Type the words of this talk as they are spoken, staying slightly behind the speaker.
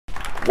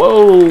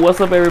Whoa,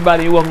 what's up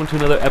everybody? Welcome to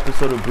another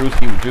episode of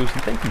Brewski with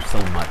Drewski. Thank you so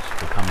much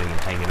for coming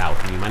and hanging out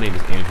with me. My name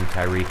is Andrew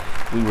Tyree.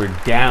 We were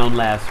down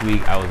last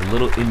week. I was a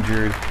little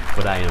injured,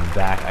 but I am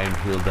back. I am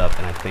healed up,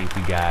 and I thank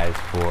you guys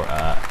for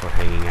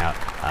hanging out.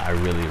 I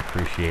really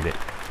appreciate it.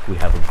 We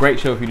have a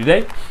great show for you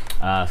today,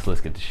 so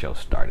let's get the show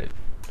started.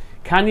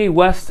 Kanye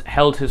West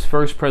held his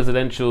first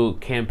presidential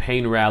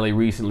campaign rally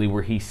recently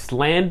where he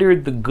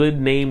slandered the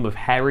good name of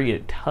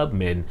Harriet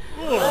Tubman.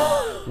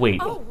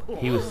 Wait,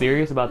 he was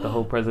serious about the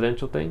whole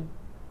presidential thing?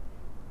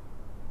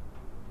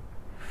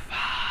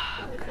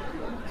 Fuck.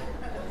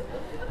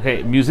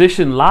 Okay,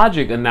 musician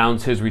Logic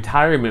announced his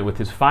retirement with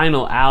his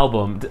final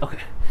album. Okay.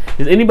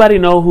 Does anybody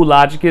know who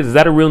Logic is? Is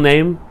that a real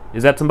name?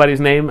 Is that somebody's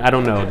name? I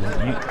don't know.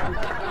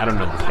 I don't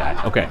know this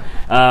guy. Okay.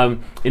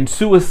 In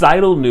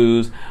suicidal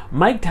news,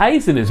 Mike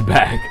Tyson is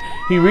back.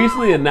 He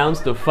recently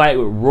announced a fight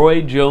with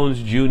Roy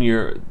Jones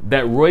Jr.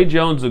 that Roy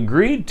Jones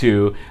agreed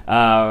to.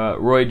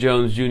 Roy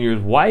Jones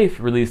Jr.'s wife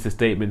released a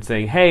statement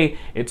saying, "Hey,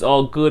 it's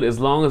all good as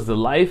long as the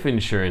life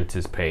insurance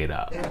is paid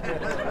up."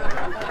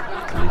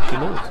 At least she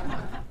knows.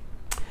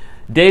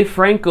 Dave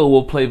Franco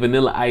will play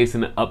Vanilla Ice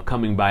in an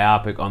upcoming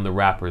biopic on the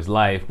rapper's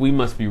life. We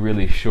must be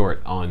really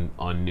short on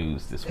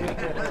news this week.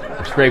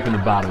 We're scraping the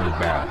bottom of the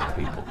barrel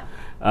here, people.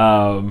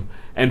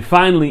 And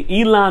finally,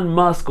 Elon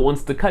Musk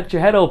wants to cut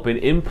your head open,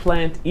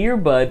 implant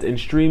earbuds, and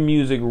stream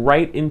music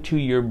right into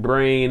your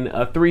brain.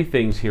 Three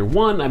things here.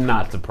 One, I'm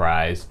not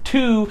surprised.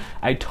 Two,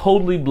 I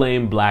totally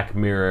blame Black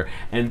Mirror.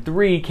 And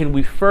three, can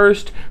we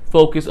first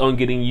focus on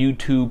getting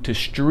YouTube to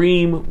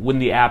stream when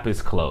the app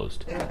is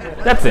closed?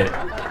 That's it.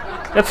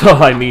 That's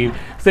all I need.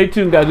 Stay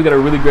tuned, guys. We got a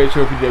really great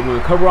show for you today. We're going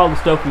to cover all the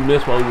stuff we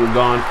missed while we were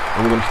gone,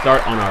 and we're going to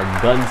start on our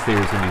gun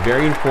series. It's going to be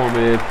very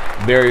informative,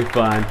 very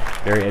fun,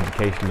 very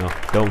educational.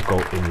 Don't go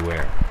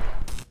anywhere.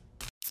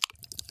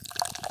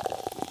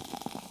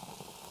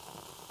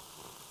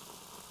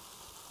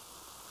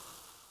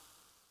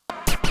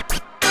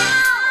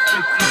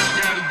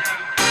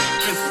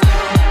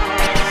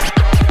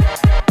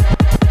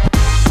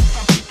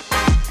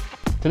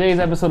 Today's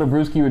episode of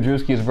Brewski with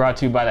Drewski is brought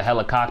to you by the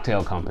Hella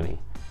Cocktail Company.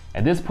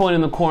 At this point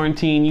in the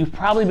quarantine, you've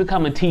probably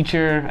become a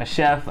teacher, a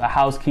chef, a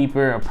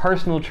housekeeper, a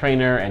personal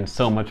trainer, and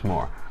so much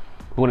more.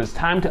 But when it's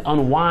time to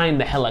unwind,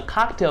 the Hella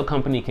Cocktail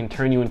Company can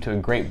turn you into a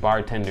great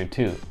bartender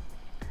too.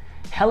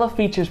 Hella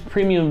features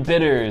premium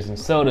bitters and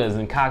sodas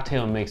and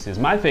cocktail mixes.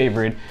 My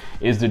favorite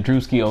is the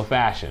Drewski Old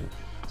Fashioned.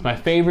 It's my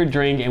favorite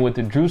drink, and with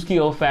the Drewski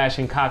Old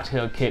Fashioned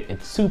cocktail kit,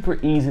 it's super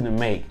easy to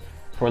make.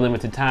 For a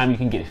limited time, you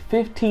can get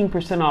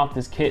 15% off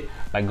this kit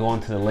by going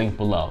to the link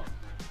below.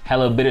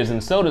 Hella bitters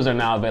and sodas are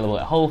now available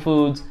at Whole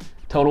Foods,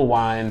 Total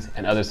Wines,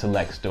 and other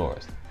select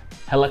stores.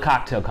 Hella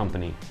Cocktail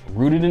Company,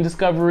 rooted in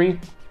discovery,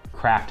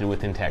 crafted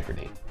with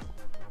integrity.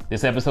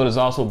 This episode is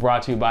also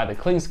brought to you by the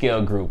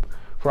Clinkscale Group.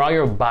 For all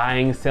your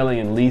buying, selling,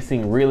 and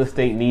leasing real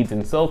estate needs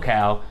in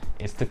SoCal,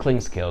 it's the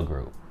Clinkscale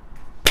Group.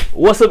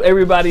 What's up,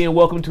 everybody, and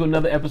welcome to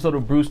another episode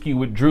of Brewski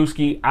with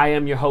Drewski. I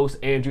am your host,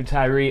 Andrew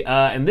Tyree,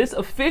 and this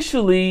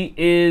officially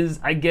is,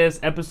 I guess,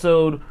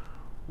 episode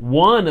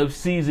 1 of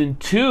season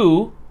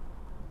 2.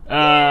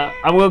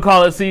 I'm gonna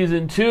call it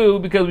season 2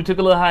 because we took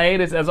a little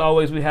hiatus. As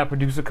always, we have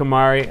producer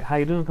Kamari. How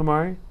you doing,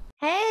 Kamari?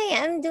 Hey,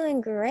 I'm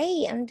doing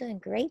great. I'm doing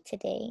great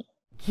today.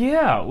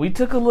 Yeah, we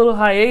took a little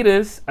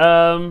hiatus,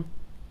 and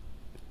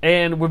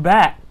we're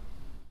back.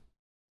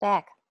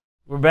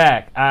 We're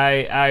back.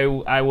 I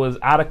was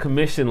out of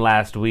commission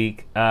last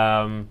week.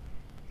 I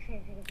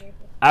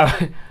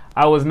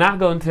was not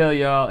going to tell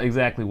y'all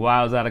exactly why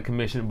I was out of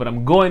commission, but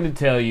I'm going to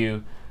tell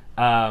you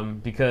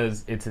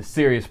because it's a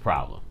serious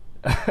problem.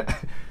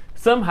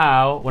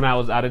 Somehow, when I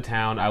was out of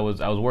town, I was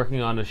working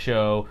on a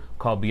show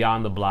called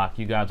Beyond the Block.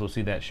 You guys will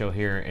see that show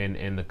here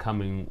in the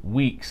coming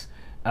weeks.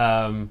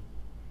 I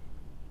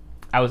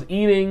was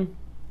eating,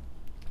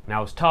 and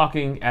I was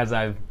talking as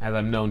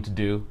I'm known to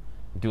do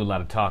a lot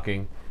of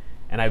talking,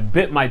 and I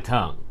bit my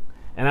tongue.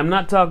 And I'm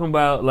not talking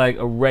about like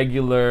a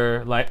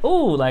regular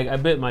I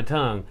bit my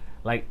tongue.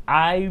 Like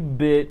I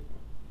bit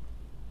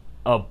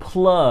a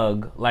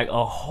plug, like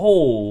a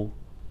hole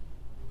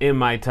in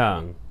my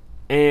tongue.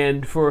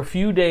 And for a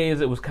few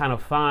days, it was kind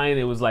of fine.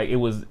 It was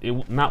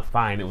not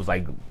fine. It was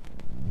like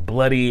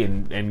bloody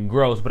and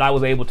gross. But I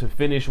was able to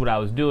finish what I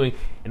was doing.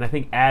 And I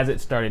think as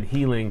it started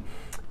healing,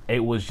 it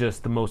was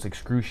just the most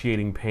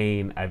excruciating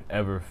pain I've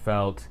ever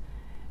felt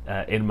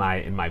in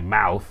my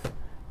mouth.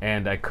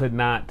 And I could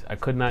not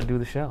do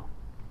the show.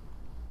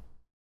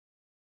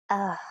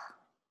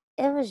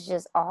 It was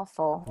just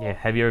awful. Yeah.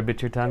 Have you ever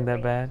bit your tongue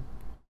that bad?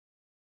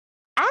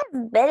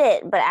 I've bit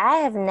it, but I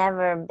have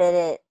never bit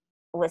it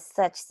with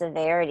such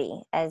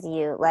severity as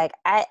you. Like,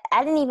 I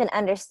didn't even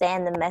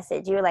understand the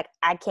message. You were like,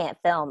 I can't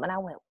film. And I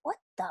went, what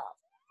the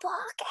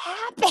fuck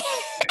happened?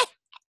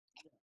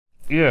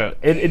 Yeah,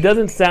 it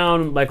doesn't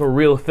sound like a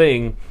real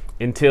thing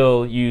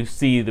until you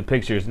see the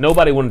pictures.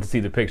 Nobody wanted to see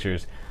the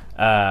pictures.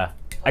 I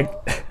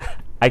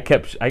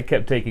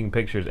kept taking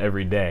pictures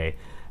every day.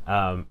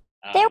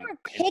 There were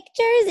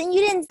pictures and you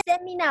didn't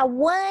send me not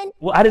one.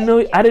 Well, I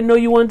didn't know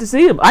you wanted to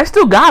see them. I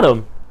still got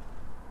them.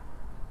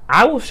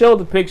 I will show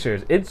the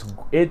pictures. It's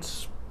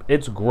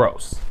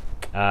gross.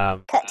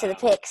 Cut to the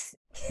pics.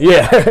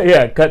 Yeah,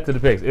 yeah. Cut to the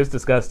pics. It's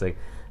disgusting.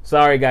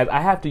 Sorry, guys.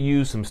 I have to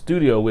use some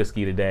studio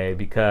whiskey today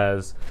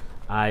because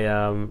I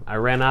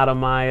ran out of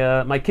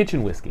my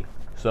kitchen whiskey.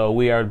 So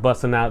we are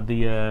busting out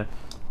the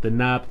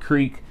Knob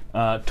Creek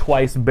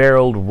twice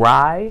barreled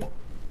rye.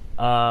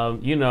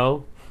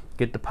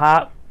 Get the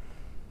pop.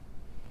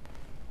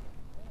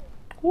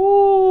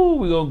 Woo!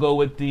 We're gonna go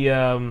with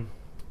the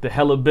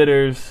hella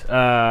bitters,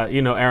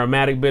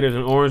 aromatic bitters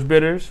and orange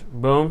bitters.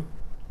 Boom.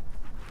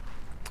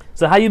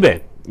 So how you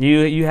been?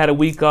 You had a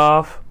week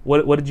off.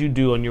 What did you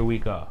do on your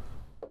week off?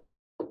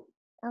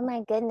 Oh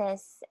my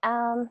goodness.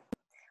 On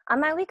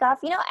my week off,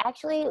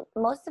 actually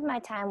most of my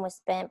time was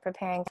spent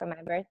preparing for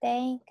my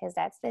birthday because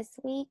that's this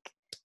week.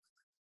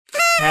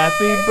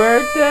 Happy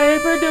birthday,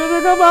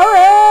 producer Kamari!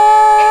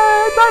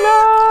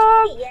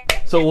 Yeah.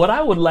 So what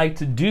I would like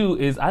to do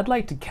is I'd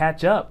like to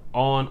catch up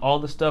on all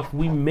the stuff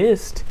we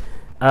missed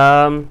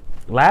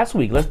last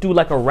week. Let's do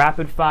like a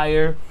rapid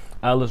fire.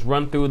 Let's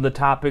run through the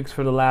topics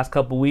for the last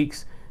couple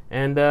weeks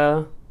and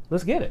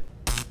let's get it.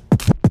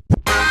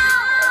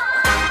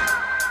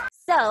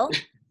 So,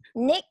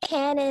 Nick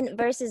Cannon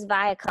versus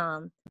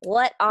Viacom.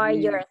 What are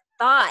your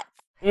thoughts?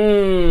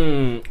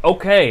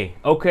 Okay.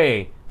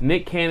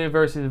 Nick Cannon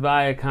versus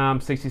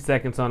Viacom, 60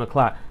 seconds on the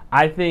clock.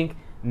 I think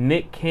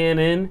Nick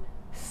Cannon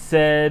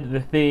said the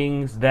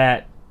things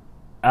that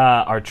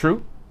are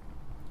true.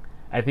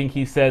 I think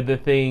he said the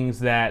things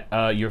that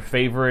your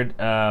favorite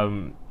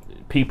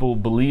people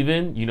believe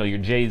in. Your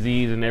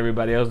Jay-Z's and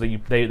everybody else, that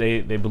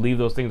they believe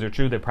those things are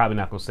true. They're probably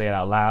not going to say it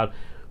out loud,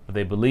 but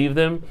they believe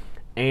them.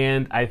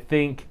 And I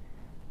think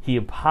he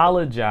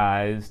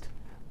apologized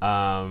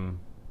to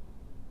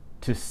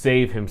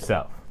save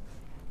himself,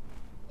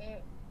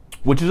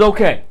 which is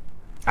okay.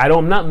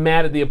 I'm not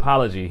mad at the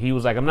apology. He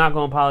was like, I'm not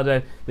going to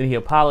apologize. Then he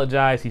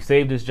apologized. He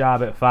saved his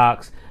job at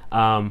Fox.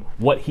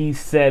 What he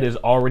said is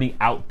already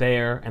out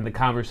there, and the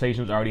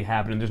conversation's already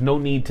happening. There's no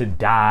need to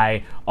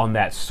die on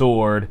that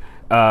sword.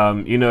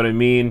 You know what I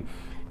mean?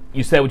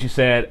 You said what you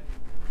said.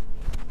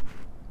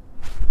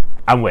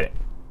 I'm with it.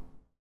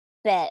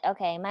 Bet.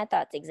 Okay, my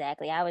thoughts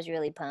exactly. I was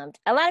really pumped.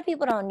 A lot of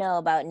people don't know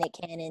about Nick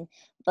Cannon,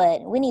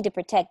 but we need to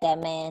protect that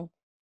man.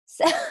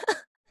 So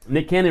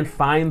Nick Cannon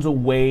finds a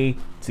way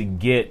to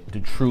get the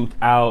truth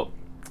out,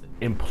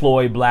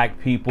 employ black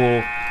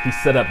people. He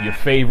set up your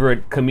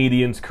favorite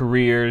comedians'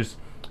 careers.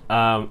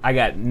 I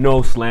got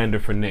no slander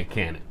for Nick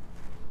Cannon.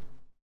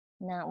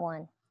 Not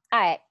one. All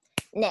right,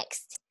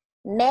 next.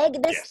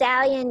 Meg Thee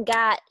Stallion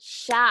got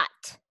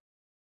shot.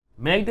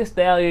 Meg Thee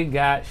Stallion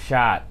got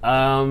shot.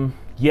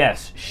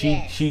 Yes,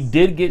 she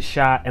did get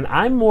shot, and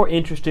I'm more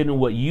interested in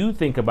what you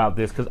think about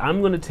this because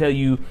I'm going to tell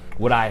you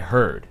what I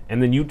heard,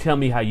 and then you tell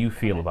me how you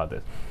feel about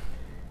this.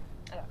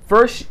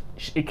 First,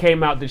 it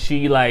came out that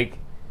she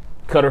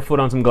cut her foot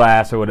on some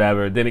glass or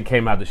whatever. Then it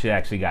came out that she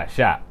actually got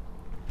shot.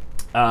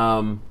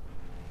 I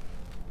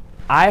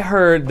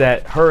heard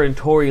that her and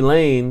Tory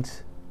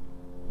Lanez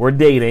were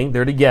dating.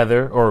 They're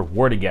together, or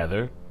were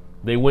together.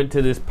 They went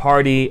to this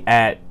party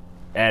at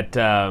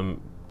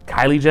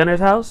Kylie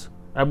Jenner's house,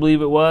 I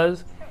believe it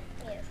was.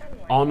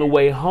 On the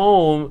way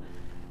home,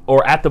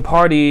 or at the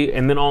party,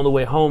 and then on the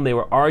way home, they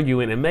were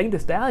arguing. And Meg Thee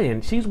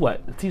Stallion, she's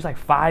what? She's like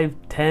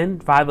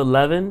 5'10",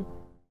 5'11".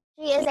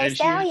 She is a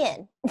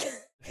stallion.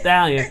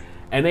 Stallion.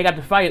 And they got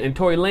to fight, and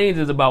Tory Lanez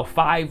is about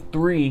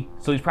 5'3",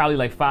 so he's probably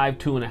like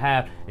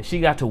 5'2.5", and she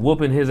got to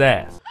whooping his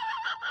ass.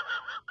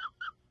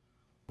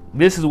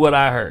 This is what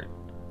I heard.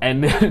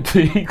 And then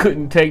he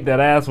couldn't take that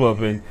ass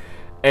whooping,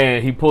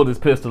 and he pulled his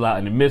pistol out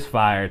and it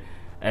misfired,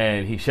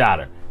 and he shot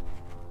her.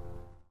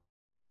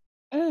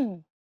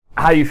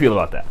 How do you feel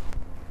about that?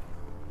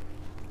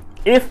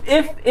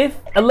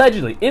 If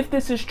allegedly, if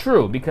this is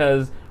true,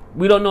 because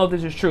we don't know if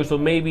this is true, so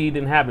maybe it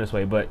didn't happen this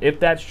way, but if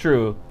that's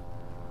true,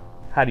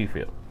 how do you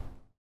feel?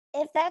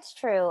 If that's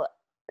true,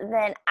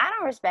 then I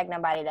don't respect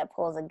nobody that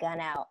pulls a gun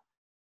out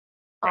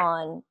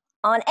on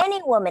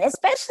any woman,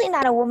 especially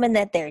not a woman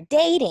that they're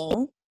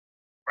dating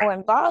or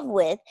involved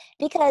with,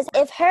 because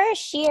if her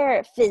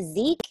sheer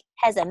physique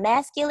has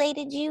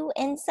emasculated you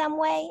in some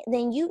way,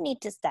 then you need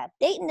to stop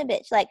dating the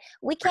bitch. Like,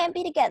 we can't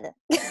be together.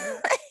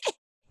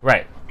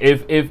 Right.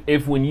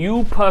 If when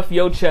you puff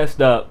your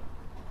chest up,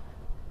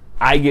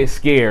 I get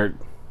scared,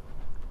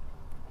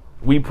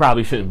 we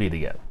probably shouldn't be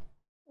together.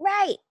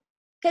 Right.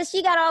 Because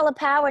she got all the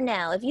power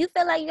now. If you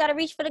feel like you got to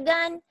reach for the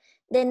gun,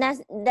 then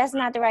that's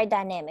not the right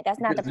dynamic.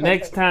 That's not the place.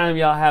 Next time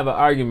y'all have an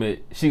argument,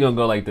 she gonna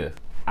go like this.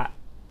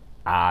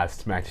 I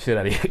smack the shit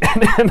out of you.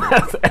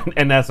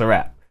 and that's a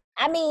wrap.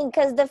 I mean,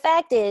 because the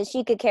fact is,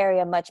 she could carry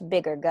a much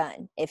bigger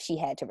gun if she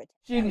had to.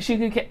 She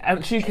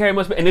could carry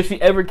much, and if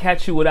she ever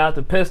catch you without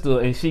the pistol,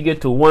 and she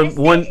get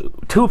to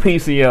two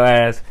piece of your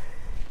ass,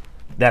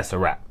 that's a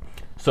wrap.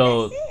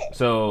 So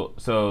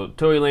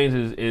Tory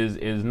Lanez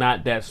is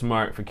not that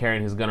smart for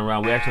carrying his gun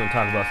around. We actually going to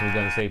talk about some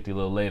gun safety a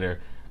little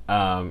later.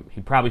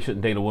 He probably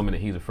shouldn't date a woman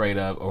that he's afraid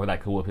of or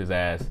that could whoop his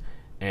ass.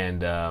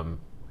 And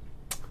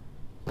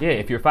Yeah,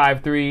 if you're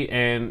 5'3"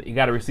 and you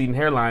got a receding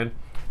hairline,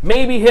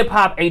 maybe hip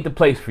hop ain't the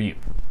place for you.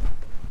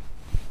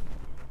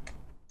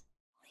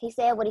 He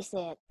said what he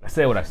said. I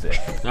said what I said.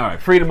 All right,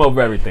 freedom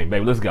over everything,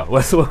 baby. Let's go.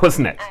 What's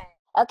next?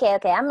 Okay.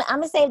 I'm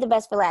gonna save the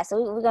best for last.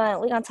 So we're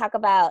gonna talk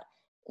about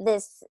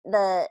this.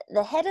 The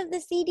head of the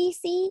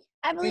CDC,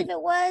 I believe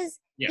it was.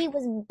 Yeah. He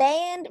was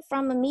banned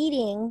from a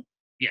meeting.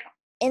 Yeah.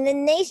 In the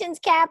nation's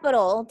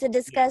capital to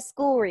discuss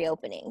school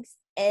reopenings,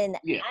 and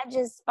I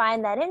just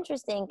find that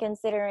interesting,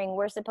 considering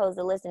we're supposed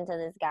to listen to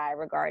this guy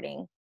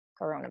regarding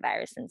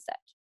coronavirus and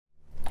such.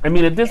 I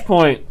mean, at this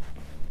point,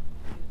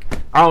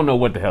 I don't know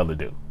what the hell to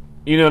do.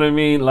 You know what I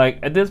mean? Like,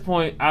 at this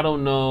point, I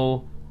don't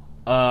know.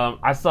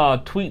 I saw a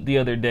tweet the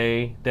other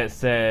day that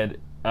said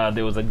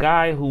there was a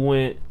guy who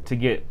went to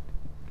get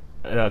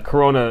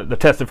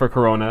tested for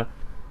corona.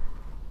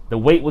 The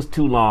wait was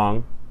too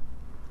long,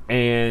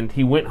 and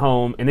he went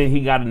home, and then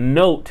he got a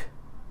note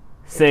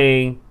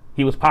saying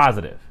he was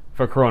positive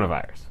for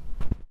coronavirus.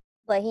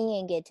 But he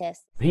didn't get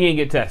tested. He didn't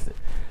get tested.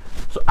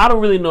 So I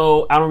don't really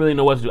know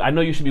what to do. I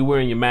know you should be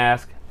wearing your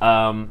mask.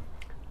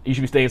 You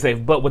should be staying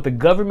safe. But what the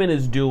government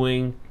is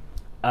doing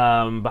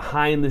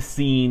behind the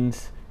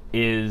scenes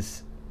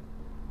is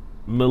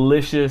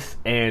malicious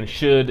and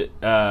should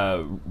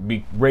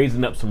be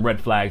raising up some red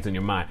flags in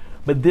your mind.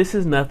 But this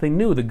is nothing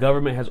new. The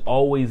government has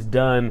always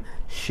done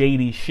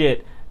shady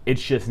shit.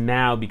 It's just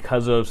now,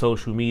 because of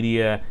social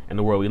media and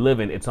the world we live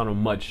in, it's on a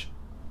much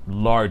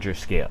larger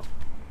scale.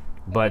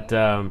 But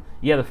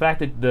the fact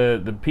that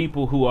the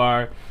people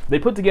they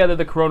put together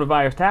the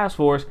coronavirus task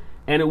force,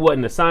 and it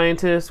wasn't a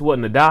scientist,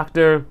 wasn't a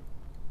doctor,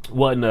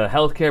 wasn't a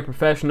healthcare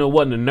professional,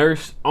 wasn't a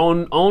nurse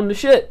on the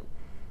shit.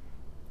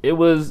 It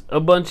was a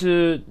bunch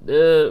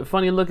of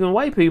funny looking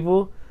white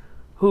people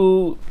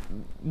who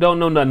don't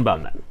know nothing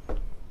about nothing.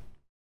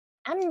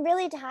 I'm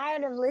really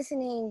tired of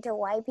listening to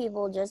white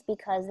people just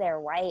because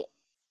they're white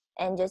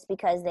and just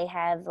because they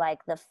have like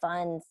the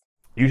funds.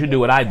 You should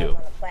do what I do. On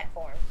the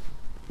platform.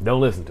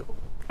 Don't listen to them.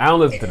 I don't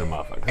listen to them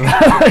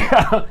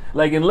motherfuckers.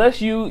 Like, unless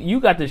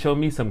you got to show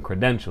me some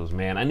credentials,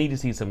 man. I need to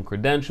see some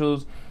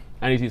credentials.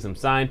 I need to see some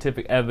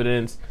scientific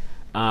evidence,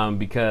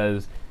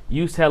 because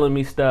you telling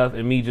me stuff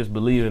and me just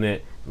believing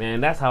it,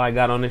 man, that's how I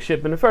got on this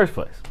ship in the first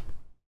place.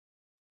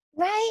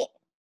 Right?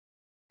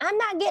 I'm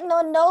not getting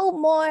on no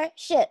more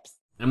ships.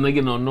 I'm not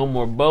getting on no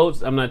more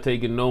boats. I'm not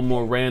taking no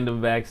more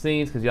random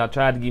vaccines, because y'all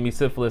tried to give me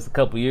syphilis a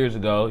couple years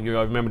ago. You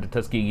all remember the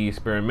Tuskegee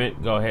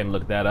experiment? Go ahead and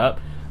look that up.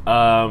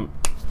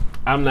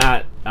 I'm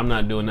not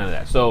doing none of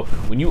that. So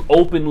when you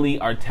openly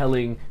are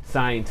telling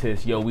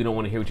scientists, yo, we don't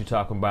want to hear what you're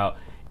talking about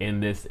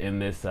in this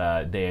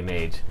day and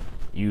age,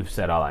 you've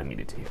said all I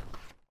needed to hear.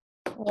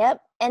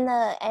 Yep. And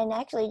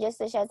actually, just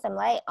to shed some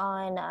light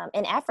on,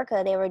 in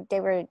Africa, they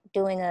were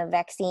doing a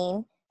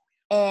vaccine,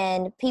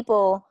 and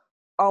people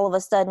all of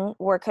a sudden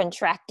were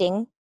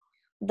contracting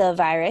the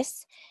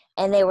virus,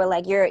 and they were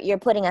like, you're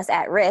putting us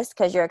at risk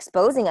because you're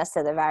exposing us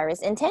to the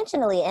virus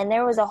intentionally. And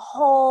there was a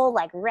whole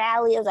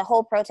rally, it was a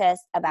whole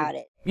protest about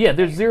it. Yeah,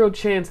 there's zero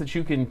chance that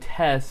you can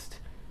test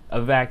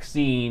a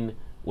vaccine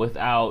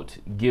without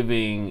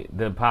giving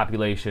the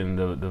population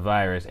the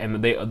virus.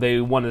 And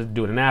they wanted to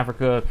do it in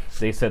Africa.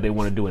 They said they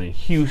want to do it in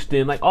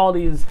Houston, like all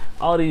these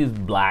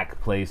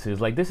black places.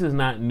 Like, this is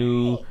not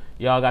new.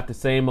 Y'all got the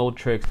same old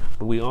tricks,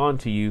 but we on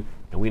to you,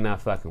 and we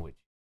not fucking with you.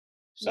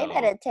 They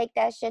better take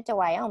that shit to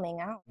Wyoming.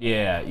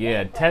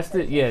 Yeah. Test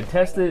it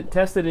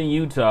in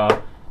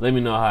Utah. Let me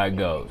know how it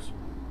goes.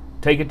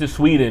 Take it to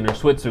Sweden or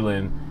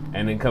Switzerland,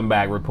 and then come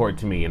back, report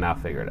to me, and I'll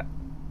figure it out.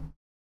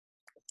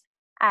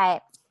 All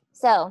right.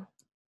 So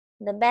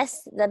the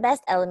best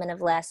element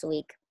of last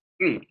week.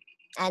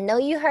 I know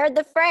you heard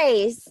the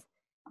phrase.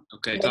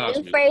 Okay.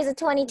 The new phrase of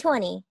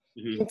 2020.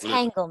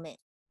 Entanglement.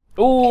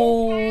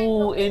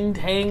 Ooh,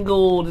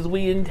 entangled. Is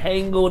we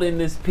entangled in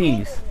this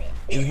piece?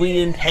 Is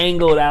we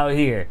entangled out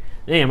here?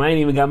 Damn, I ain't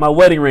even got my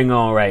wedding ring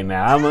on right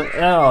now.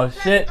 Oh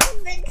shit.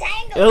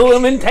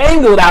 I'm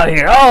entangled out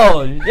here.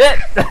 Oh shit.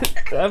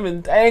 I'm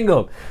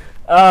entangled.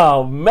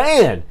 Oh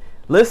man.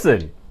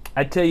 Listen,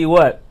 I tell you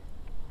what.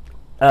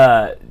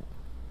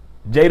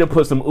 Jada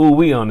put some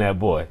ooh-wee on that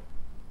boy.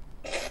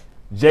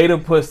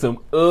 Jada put some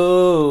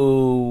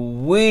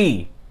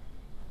ooh-wee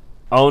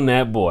on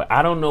that boy.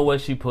 I don't know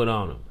what she put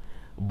on him,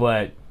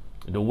 but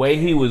the way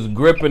he was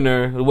gripping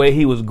her, the way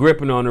he was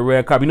gripping on the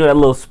red carpet, you know that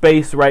little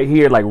space right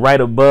here, like right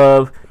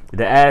above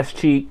the ass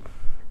cheek,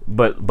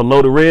 but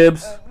below the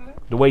ribs,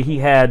 the way he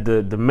had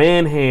the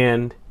man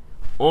hand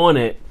on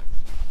it,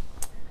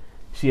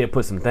 she had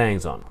put some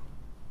things on him.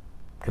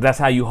 Cause that's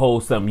how you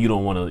hold something you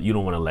don't want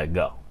to let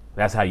go.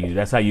 That's how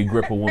you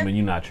grip a woman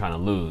you're not trying to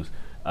lose.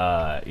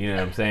 You know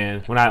what I'm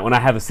saying? When I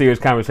have a serious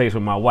conversation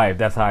with my wife,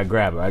 that's how I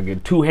grab her. I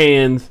get two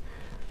hands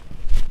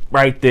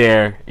right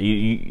there.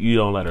 You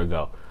don't let her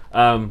go.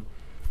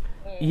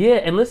 Yeah,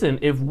 and listen,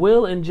 if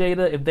Will and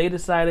Jada, if they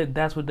decided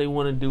that's what they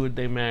want to do with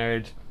their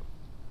marriage,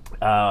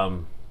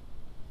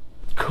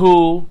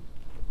 cool.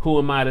 Who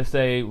am I to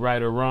say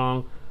right or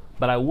wrong?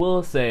 But I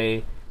will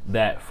say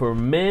that for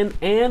men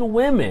and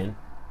women,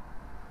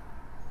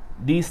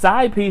 these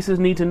side pieces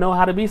need to know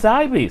how to be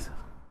side pieces.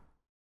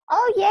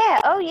 Oh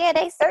yeah,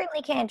 they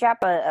certainly can't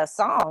drop a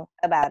song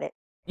about it.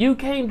 You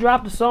can't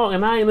drop the song,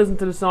 and I ain't listened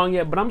to the song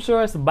yet, but I'm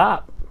sure it's a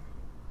bop.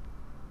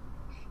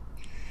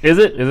 Is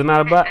it? Is it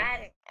not a bop?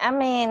 I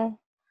mean,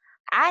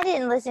 I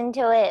didn't listen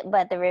to it,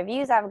 but the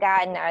reviews I've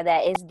gotten are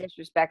that it's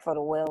disrespectful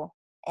to Will,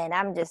 and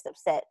I'm just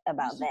upset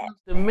about that.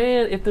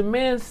 If the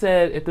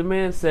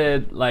man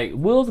said, like,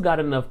 Will's got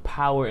enough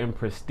power and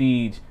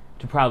prestige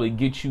to probably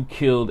get you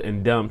killed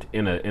and dumped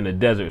in a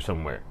desert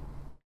somewhere.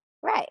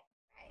 Right.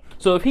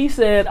 So if he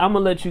said, I'm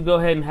gonna let you go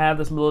ahead and have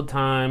this little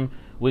time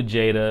with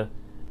Jada,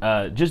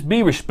 just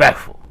be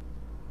respectful,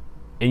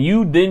 and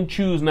you then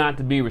choose not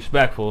to be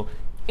respectful,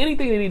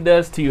 anything that he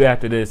does to you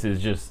after this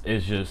is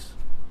just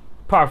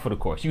par for the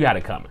course. You had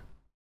it coming.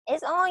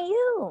 It's on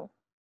you.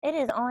 It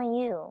is on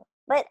you.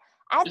 But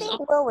I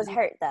think Will was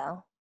hurt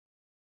though.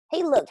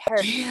 He looked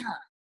hurt. Yeah.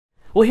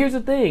 Well, here's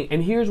the thing,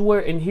 and here's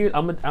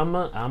I'm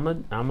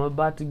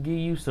about to give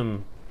you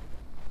some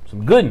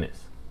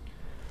goodness.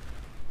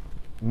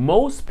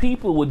 Most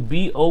people would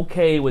be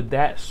okay with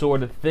that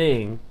sort of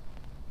thing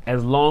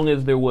as long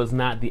as there was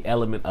not the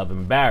element of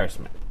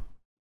embarrassment.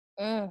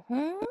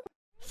 Mm-hmm.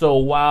 So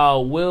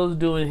while Will's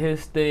doing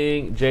his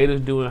thing,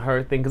 Jada's doing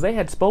her thing, because they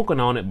had spoken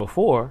on it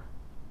before,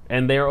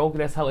 and they're okay.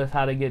 That's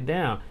how they get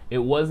down. It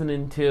wasn't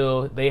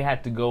until they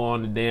had to go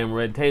on the damn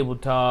Red Table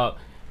Talk,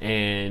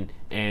 and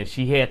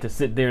she had to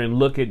sit there and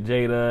look at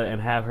Jada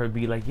and have her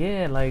be like,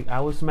 yeah, like I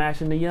was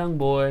smashing the young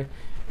boy,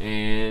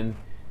 and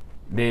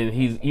then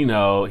he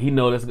knows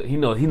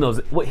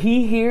what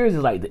he hears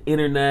is like the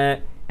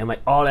internet and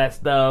like all that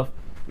stuff.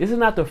 This is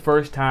not the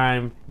first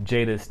time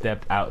Jada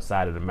stepped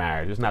outside of the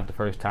marriage. It's not the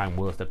first time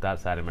Will stepped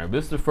outside of the marriage.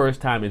 This is the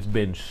first time it's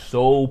been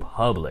so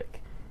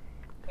public.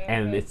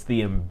 And it's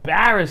the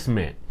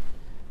embarrassment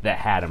that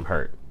had him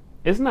hurt.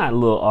 It's not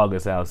little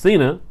August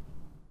Alsina.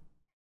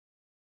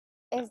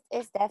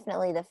 It's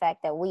definitely the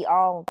fact that we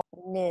all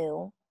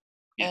knew.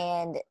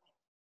 And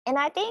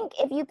I think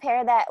if you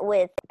pair that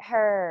with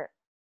her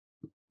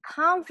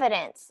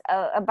confidence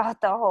about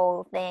the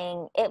whole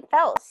thing, it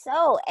felt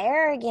so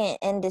arrogant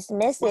and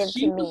dismissive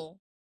to me.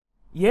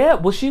 Yeah,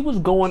 well, she was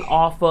going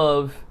off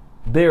of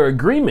their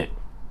agreement.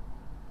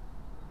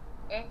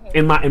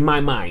 In my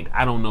mind,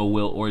 I don't know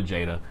Will or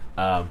Jada,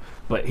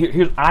 but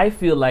here's I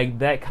feel like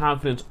that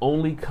confidence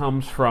only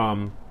comes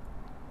from,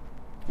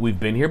 we've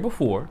been here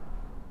before.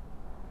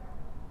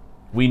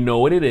 We know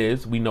what it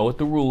is. We know what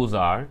the rules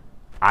are.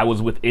 I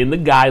was within the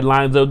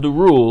guidelines of the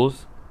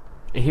rules.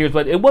 And here's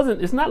what it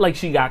wasn't. It's not like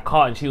she got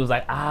caught and she was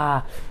like,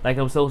 like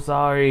I'm so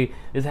sorry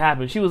this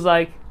happened. She was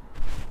like,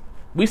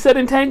 we said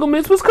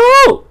entanglements was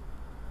cool.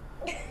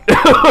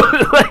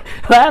 Like,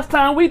 last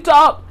time we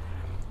talked,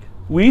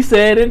 we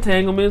said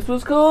entanglements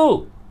was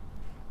cool.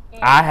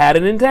 I had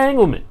an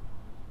entanglement.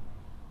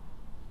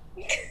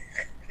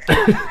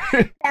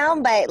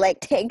 Soundbite like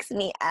takes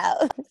me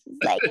out.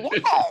 It's like,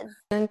 yes.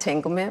 An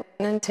entanglement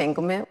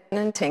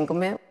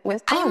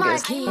with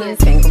August. An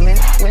entanglement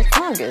with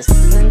August.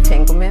 An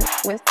entanglement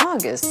with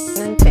August.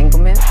 An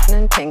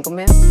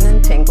entanglement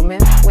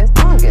with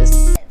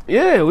August.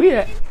 Yeah, we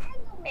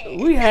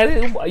had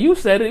it. You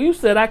said it. You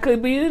said I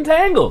could be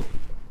entangled.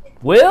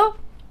 Will?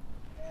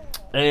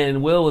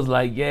 And Will was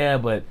like, yeah,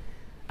 but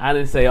I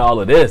didn't say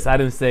all of this. I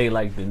didn't say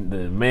like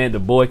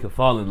the boy could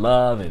fall in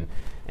love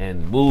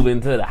and move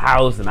into the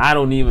house, and I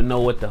don't even know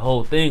what the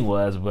whole thing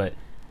was, but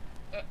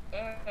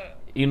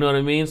you know what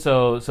I mean?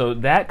 So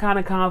that kind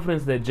of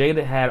confidence that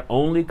Jada had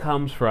only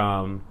comes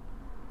from,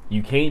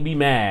 you can't be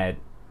mad,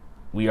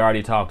 we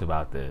already talked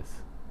about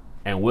this.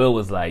 And Will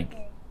was like,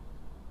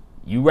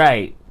 you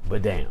right,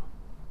 but damn.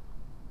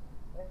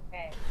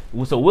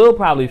 So Will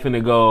probably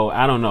finna go,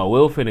 I don't know,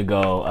 Will finna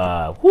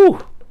go, whew.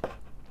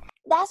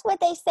 That's what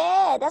they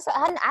said. That's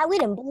what we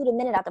didn't blew the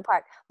minute out the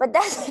park. But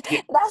that's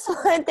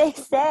what they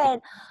said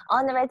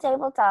on the Red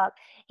Table Talk.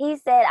 He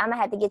said, I'm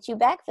gonna have to get you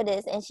back for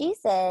this. And she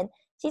said,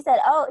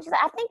 oh, she's like,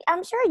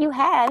 I'm sure you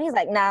have. He's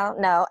like,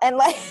 no. And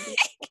like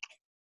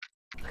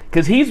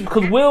Cause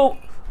Will,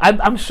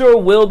 I'm sure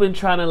Will been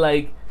trying to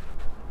like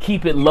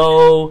keep it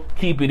low,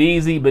 keep it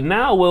easy, but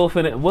now Will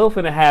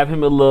finna have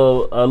him a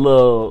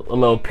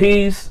little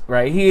piece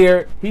right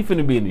here. He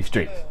finna be in these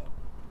streets.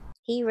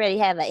 He already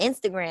have an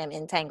Instagram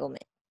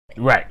entanglement.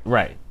 Right.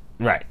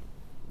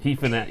 He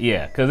finna,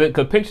 yeah, cause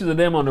pictures of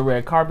them on the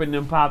red carpet and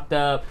them popped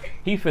up.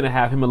 He finna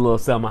have him a little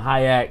Selma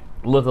Hayek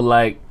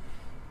lookalike,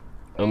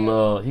 he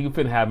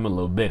finna have him a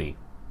little bitty.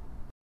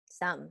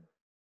 Something.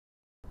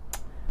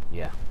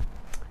 Yeah.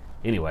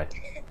 Anyway,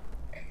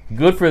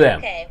 good for them.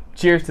 Okay.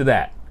 Cheers to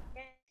that.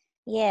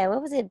 Yeah,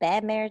 what was it?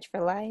 Bad Marriage for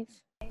Life?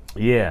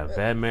 Yeah,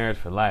 bad marriage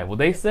for life. Well,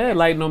 they said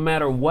like no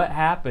matter what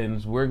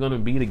happens, we're gonna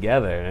be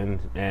together,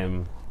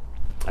 and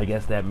I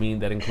guess that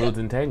includes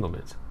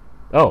entanglements.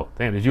 Oh,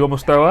 damn! Did you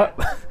almost throw up?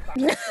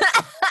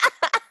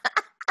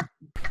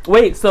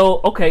 Wait.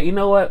 So okay, you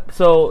know what?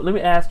 So let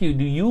me ask you: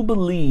 do you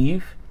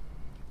believe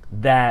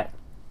that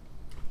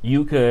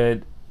you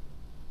could,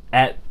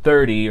 at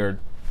 30 or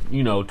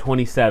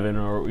 27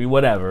 or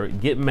whatever,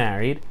 get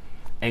married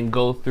and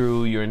go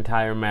through your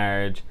entire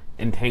marriage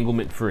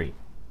entanglement free?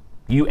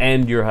 You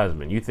and your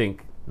husband. You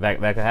think that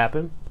could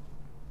happen?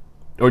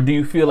 Or do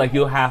you feel like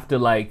you'll have to,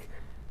 like,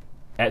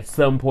 at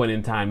some point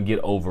in time, get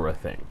over a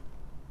thing?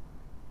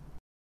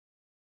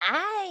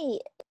 I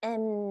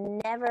am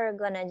never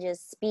gonna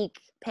just speak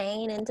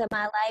pain into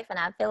my life, and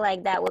I feel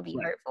like that would be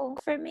hurtful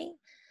for me.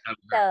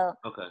 So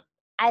Okay.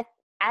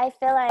 I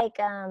feel like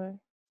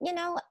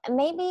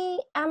maybe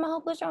I'm a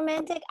hopeless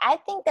romantic. I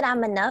think that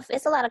I'm enough.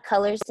 It's a lot of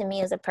colors to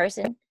me as a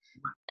person.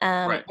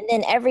 And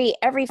then every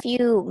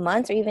few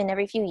months or even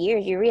every few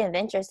years, you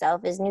reinvent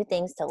yourself. There's new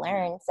things to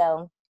learn.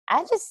 So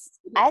I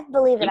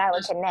believe that I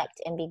would connect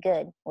and be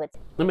good with.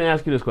 Let me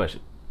ask you this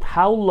question.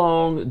 How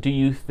long do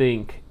you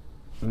think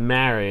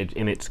marriage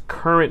in its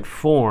current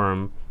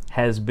form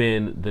has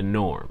been the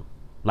norm?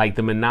 Like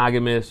the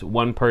monogamous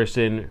one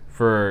person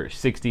for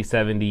 60,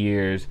 70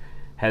 years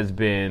has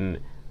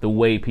been the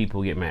way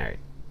people get married.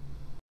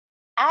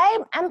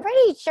 I'm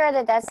pretty sure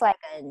that that's like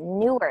a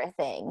newer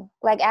thing.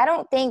 Like, I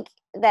don't think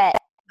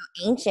that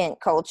ancient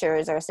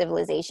cultures or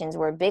civilizations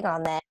were big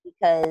on that,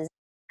 because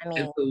I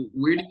mean, So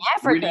in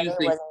Africa,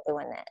 they wasn't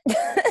doing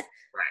that.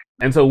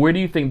 And so where do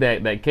you think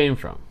that came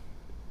from,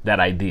 that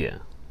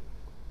idea?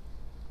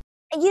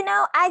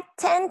 I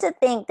tend to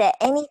think that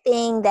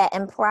anything that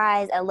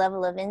implies a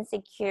level of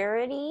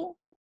insecurity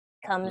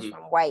comes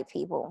from white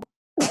people.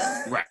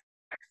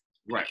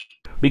 Right.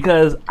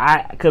 Because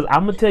I'm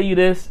gonna tell you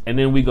this, and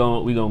then we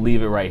gonna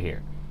leave it right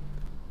here.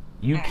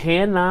 You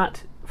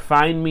cannot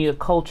find me a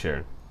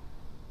culture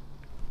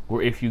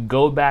where, if you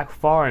go back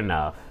far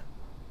enough,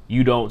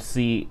 you don't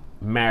see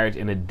marriage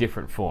in a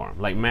different form.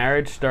 Like,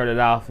 marriage started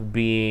off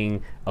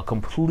being a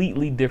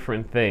completely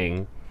different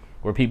thing,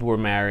 where people were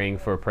marrying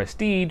for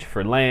prestige,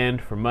 for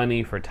land, for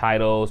money, for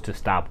titles, to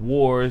stop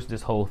wars,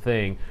 this whole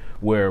thing,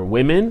 where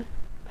women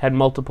had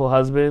multiple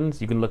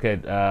husbands. You can look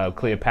at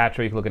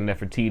Cleopatra, you can look at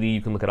Nefertiti, you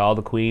can look at all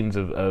the queens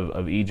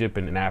of Egypt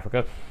and in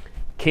Africa.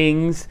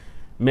 Kings,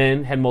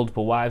 men had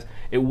multiple wives.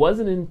 It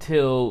wasn't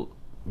until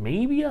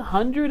maybe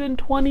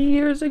 120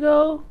 years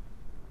ago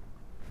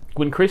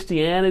when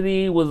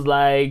Christianity was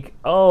like,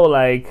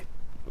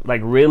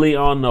 really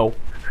on the,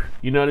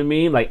 you know what I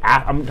mean? Like,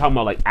 I'm talking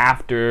about like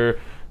after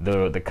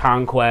the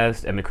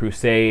conquest and the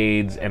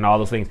Crusades and all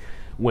those things,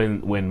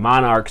 when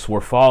monarchs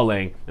were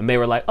falling, and they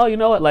were like, oh, you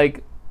know what,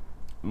 like,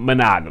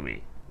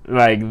 monogamy,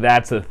 like,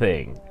 that's a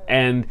thing.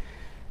 And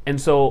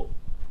so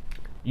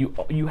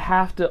you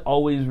have to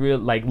always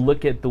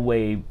look at the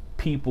way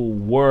people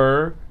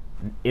were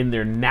in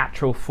their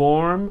natural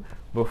form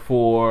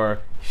before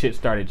shit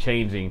started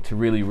changing, to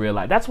really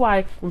realize. That's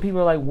why when people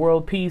are like,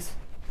 world peace,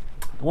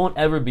 it won't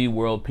ever be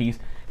world peace,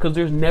 because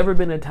there's never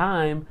been a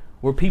time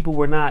where people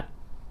were not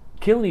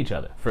killing each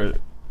other.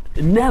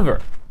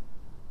 Never.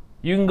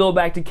 You can go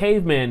back to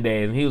caveman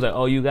days, and he was like,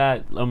 oh, you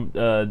got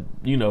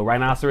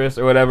rhinoceros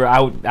or whatever,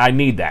 I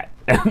need that.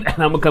 And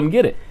I'm gonna come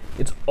get it.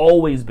 It's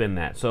always been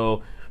that.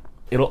 So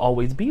it'll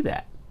always be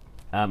that.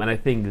 And I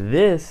think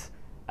this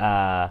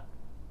has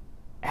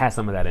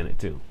some of that in it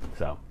too.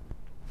 So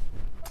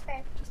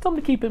just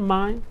something to keep in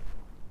mind.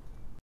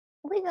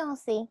 We gonna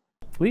see.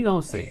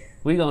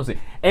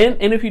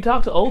 And if you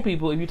talk to old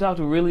people, if you talk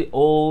to really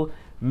old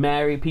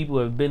married people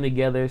who have been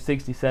together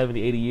 60,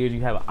 70, 80 years,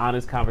 you have an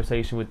honest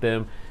conversation with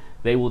them,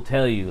 they will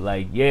tell you,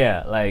 like,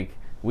 yeah, like,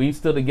 we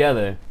still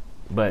together,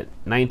 but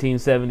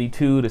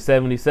 1972 to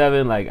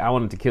 77, like, I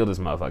wanted to kill this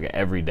motherfucker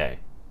every day.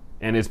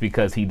 And it's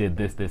because he did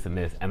this, this, and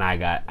this, and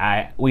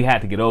we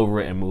had to get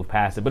over it and move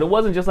past it. But it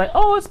wasn't just like,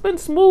 oh, it's been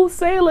smooth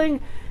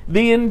sailing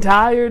the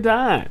entire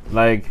time.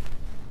 Like,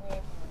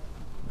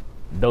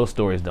 those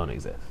stories don't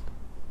exist.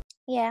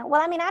 Yeah,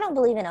 well, I mean, I don't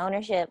believe in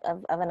ownership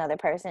of another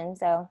person,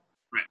 so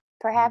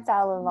perhaps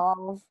I'll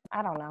evolve.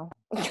 I don't know.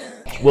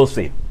 We'll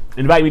see.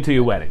 Invite me to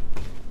your wedding.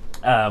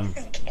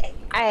 Okay.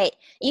 All right.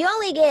 You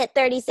only get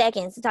 30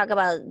 seconds to talk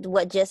about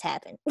what just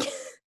happened.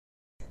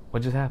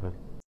 What just happened?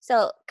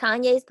 So,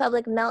 Kanye's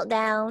public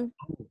meltdown.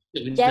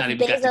 Jeff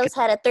Bezos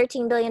had a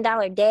 $13 billion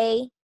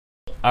day.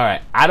 All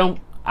right.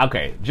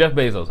 Jeff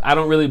Bezos. I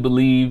don't really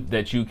believe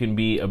that you can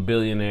be a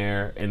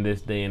billionaire in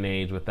this day and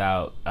age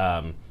without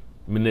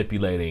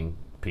manipulating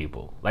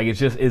people. Like, it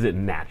just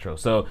isn't natural.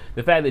 So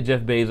the fact that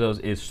Jeff Bezos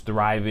is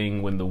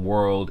thriving when the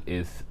world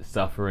is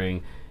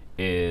suffering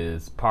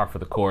is par for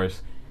the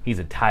course. He's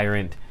a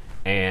tyrant,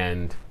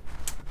 and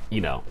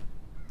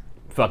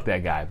fuck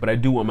that guy. But I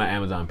do want my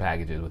Amazon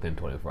packages within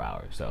 24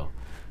 hours, so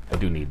I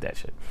do need that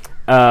shit.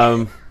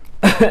 And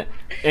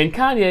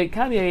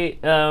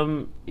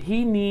Kanye,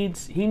 he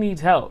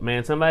needs help,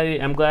 man.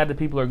 I'm glad that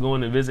people are going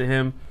to visit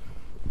him.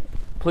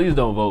 Please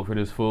don't vote for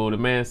this fool. The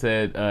man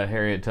said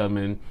Harriet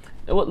Tubman.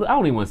 Well, I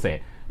don't even want to say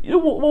it. It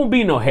won't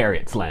be no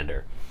Harriet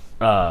slander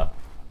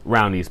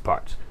around these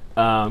parts.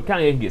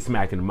 Kanye can get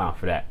smacked in the mouth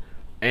for that.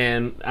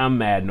 And I'm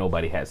mad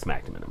nobody has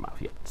smacked him in the mouth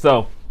yet.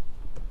 So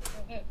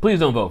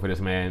please don't vote for this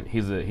man.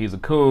 He's a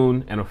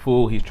coon and a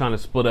fool. He's trying to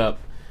split up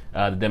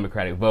the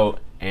Democratic vote.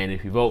 And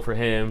if you vote for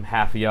him,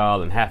 half of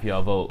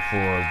y'all vote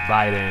for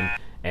Biden,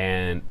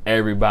 and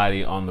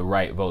everybody on the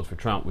right votes for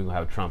Trump, we're going to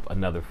have Trump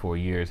another 4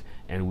 years.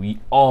 And we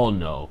all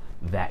know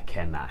that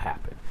cannot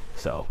happen.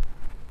 So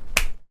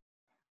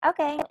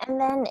Okay, and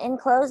then in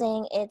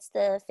closing, it's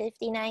the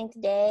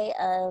 59th day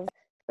of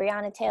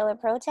Breonna Taylor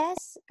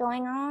protests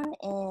going on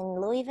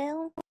in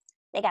Louisville.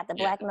 They got the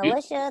Black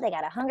militia, they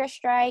got a hunger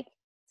strike.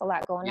 It's a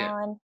lot going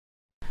on.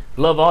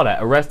 Love all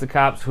that. Arrest the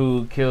cops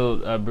who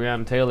killed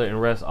Breonna Taylor and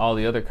arrest all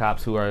the other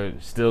cops who are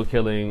still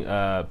killing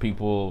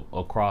people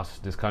across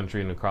this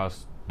country and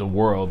across the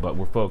world, but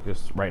we're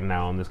focused right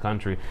now on this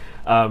country.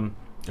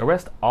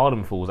 Arrest all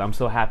them fools. I'm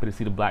so happy to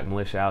see the Black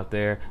militia out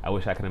there. I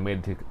wish I could have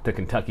made it to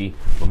Kentucky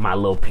with my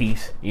little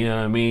piece, you know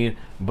what I mean?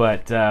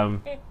 But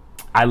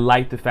I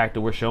like the fact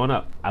that we're showing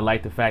up. I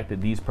like the fact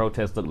that these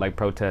protests look like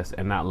protests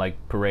and not like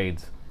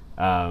parades.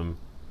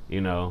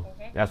 You know,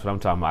 that's what I'm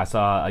talking about. I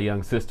saw a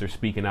young sister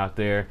speaking out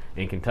there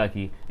in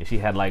Kentucky, and she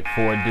had like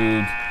 4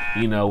 dudes,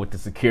 you know, with the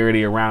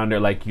security around her,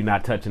 like, you're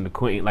not touching the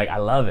queen. Like, I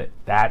love it.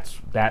 That's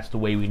the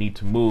way we need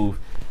to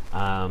move.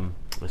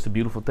 It's a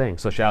beautiful thing.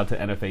 So shout out to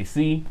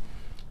NFAC,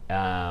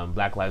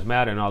 Black Lives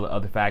Matter, and all the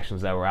other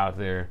factions that were out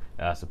there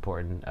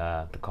supporting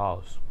the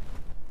cause.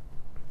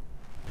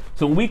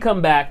 So when we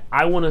come back,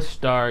 I want to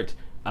start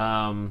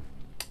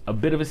a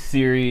bit of a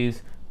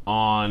series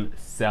on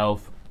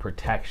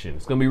self-protection.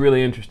 It's going to be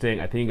really interesting.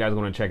 I think you guys are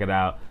going to check it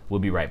out. We'll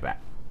be right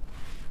back.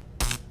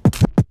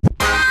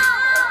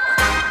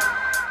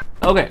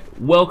 Okay,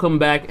 welcome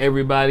back,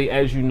 everybody.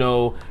 As you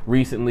know,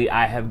 recently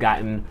I have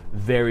gotten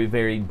very,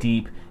 very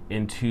deep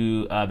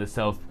into the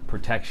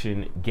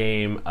self-protection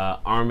game,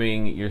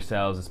 arming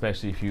yourselves,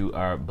 especially if you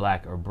are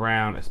Black or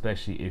brown,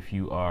 especially if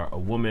you are a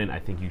woman. I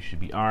think you should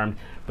be armed,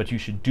 but you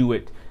should do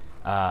it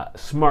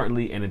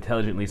smartly and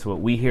intelligently. So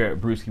what we here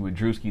at Brewski with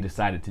Drewski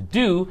decided to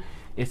do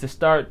is to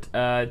start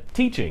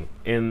teaching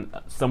in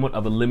somewhat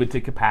of a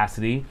limited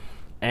capacity,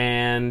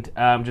 and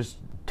just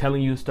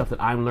telling you stuff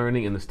that I'm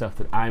learning and the stuff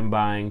that I'm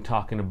buying,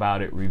 talking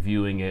about it,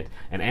 reviewing it,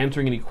 and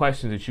answering any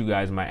questions that you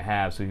guys might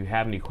have. So if you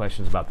have any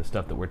questions about the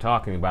stuff that we're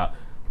talking about,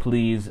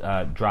 please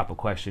drop a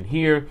question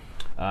here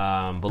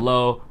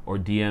below or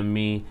DM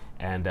me,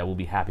 and we'll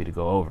be happy to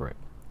go over it.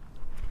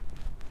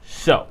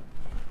 So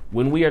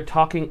when we are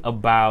talking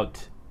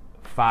about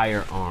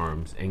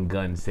firearms and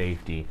gun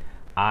safety,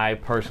 I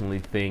personally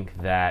think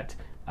that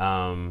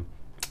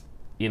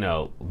you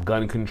know,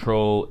 gun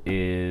control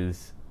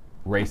is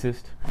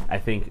racist. I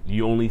think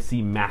you only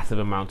see massive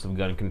amounts of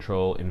gun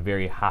control in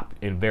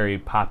very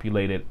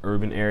populated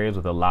urban areas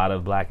with a lot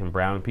of Black and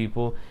brown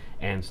people.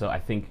 And so I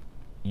think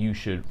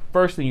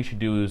first thing you should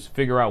do is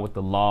figure out what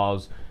the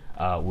laws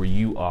where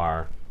you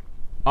are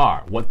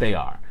what they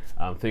are.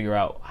 Figure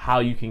out how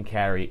you can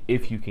carry,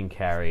 if you can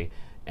carry,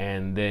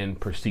 and then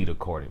proceed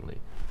accordingly.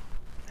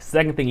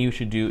 Second thing you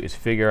should do is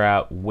figure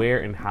out where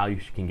and how you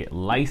can get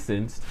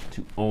licensed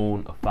to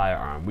own a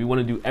firearm. We want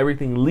to do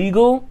everything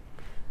legal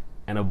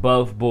and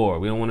above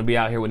board. We don't want to be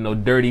out here with no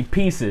dirty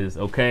pieces,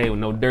 okay? With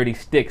no dirty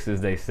sticks, as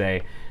they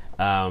say.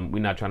 We're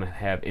not trying to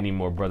have any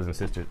more brothers and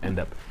sisters end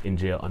up in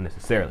jail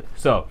unnecessarily.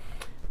 So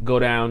go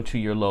down to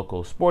your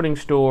local sporting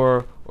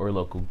store or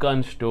local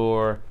gun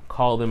store,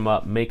 call them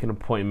up, make an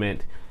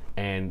appointment,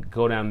 and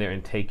go down there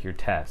and take your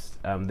test.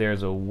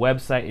 There's a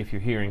website, if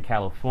you're here in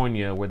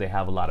California, where they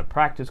have a lot of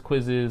practice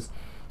quizzes.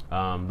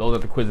 Those are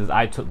the quizzes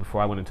I took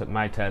before I went and took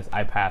my test.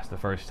 I passed the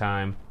first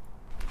time.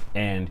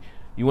 And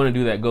you want to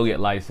do that, go get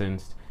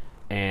licensed,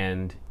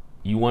 and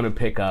you want to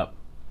pick up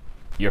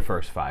your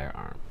first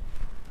firearm.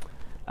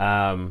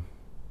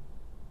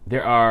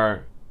 There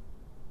are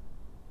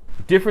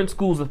different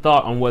schools of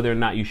thought on whether or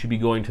not you should be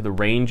going to the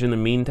range in the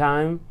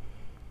meantime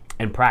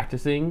and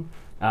practicing.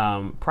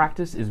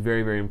 Practice is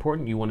very, very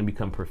important. You want to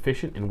become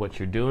proficient in what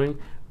you're doing,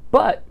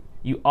 but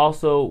you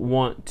also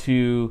want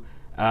to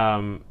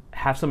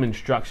have some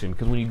instruction,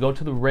 because when you go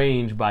to the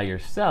range by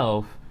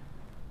yourself,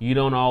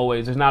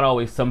 there's not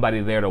always somebody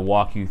there to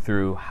walk you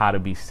through how to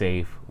be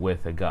safe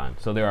with a gun.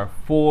 So there are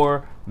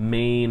 4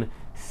 main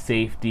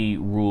safety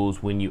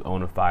rules when you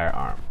own a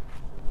firearm.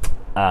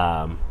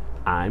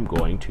 I'm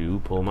going to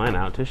pull mine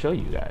out to show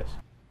you guys.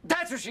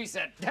 That's what she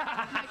said.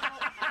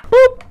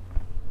 Boop.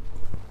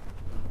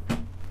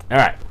 All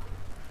right.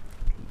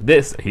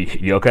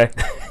 You okay?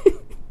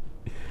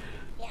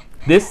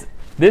 This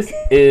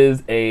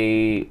is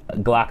a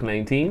Glock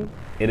 19.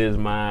 It is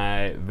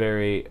my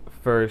very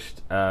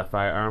first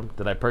firearm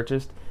that I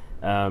purchased.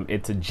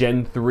 It's a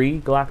Gen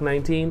 3 Glock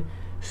 19.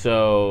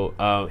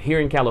 So here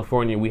in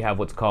California, we have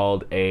what's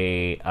called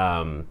a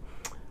gun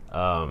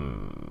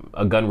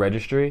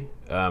registry,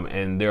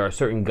 and there are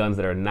certain guns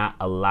that are not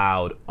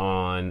allowed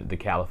on the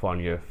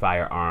California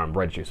firearm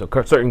registry. So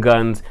certain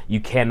guns you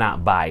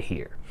cannot buy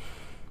here.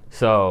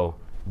 So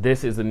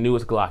this is the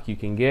newest Glock you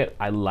can get.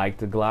 I like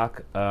the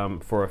Glock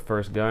for a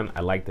first gun.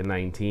 I like the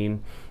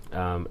 19.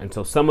 And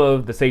so some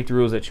of the safety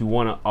rules that you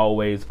want to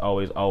always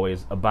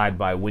abide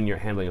by when you're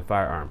handling a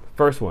firearm.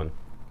 First one,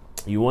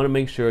 you want to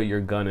make sure your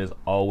gun is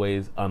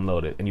always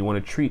unloaded, and you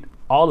want to treat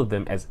all of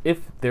them as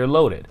if they're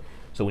loaded.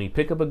 So when you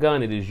pick up a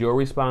gun, it is your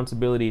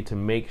responsibility to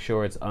make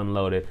sure it's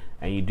unloaded,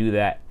 and you do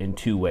that in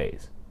 2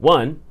 ways.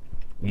 One,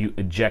 you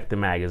eject the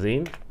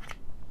magazine.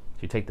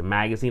 So you take the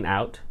magazine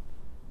out,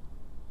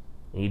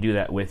 And you do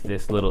that with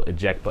this little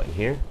eject button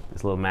here,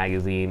 this little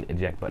magazine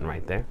eject button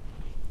right there.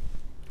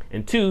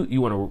 And 2,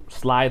 you want to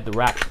slide the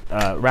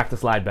rack the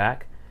slide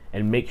back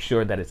and make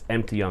sure that it's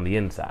empty on the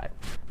inside.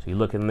 So you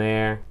look in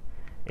there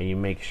and you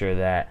make sure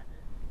that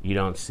you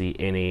don't see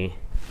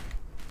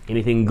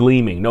anything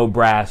gleaming, no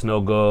brass,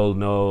 no gold,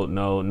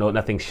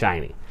 nothing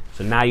shiny.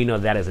 So now you know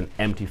that is an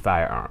empty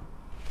firearm.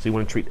 So you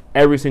want to treat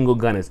every single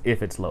gun as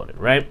if it's loaded,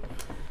 right?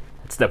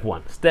 That's step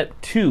 1. Step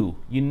 2,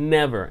 you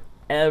never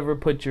ever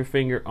put your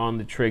finger on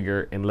the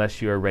trigger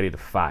unless you are ready to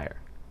fire.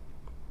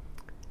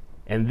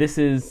 And this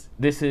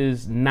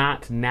is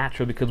not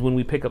natural, because when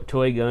we pick up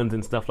toy guns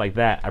and stuff like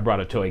that, I brought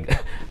a toy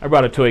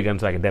gun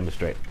so I can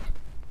demonstrate.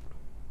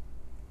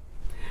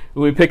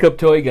 When we pick up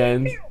toy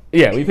guns,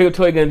 you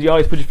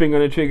always put your finger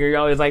on the trigger. You're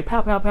always like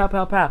pow, pow, pow,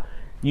 pow, pow.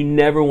 You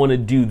never want to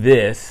do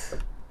this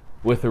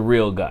with a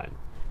real gun.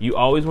 You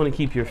always want to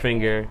keep your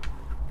finger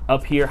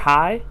up here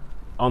high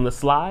on the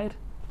slide,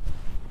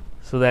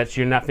 so that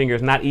your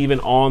finger's not even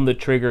on the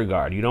trigger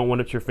guard. You don't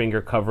want your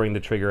finger covering the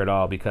trigger at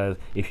all, because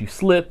if you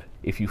slip,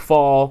 if you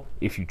fall,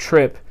 if you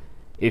trip,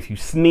 if you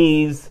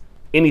sneeze,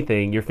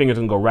 anything, your finger's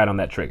gonna go right on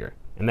that trigger.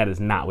 And that is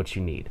not what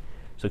you need.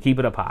 So keep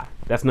it up high.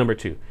 That's number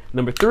 2.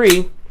 Number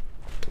 3,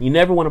 you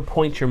never want to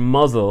point your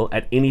muzzle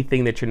at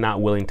anything that you're not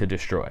willing to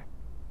destroy.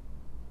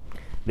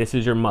 This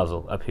is your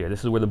muzzle up here.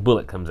 This is where the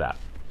bullet comes out,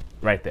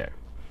 right there.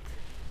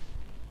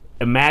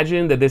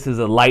 Imagine that this is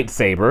a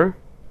lightsaber,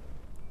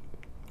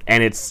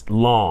 and it's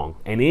long,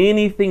 and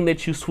anything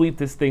that you sweep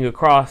this thing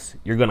across,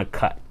 you're gonna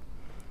cut.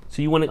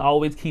 So you want to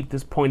always keep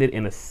this pointed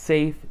in a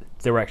safe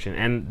direction.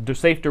 And the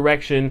safe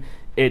direction,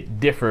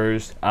 it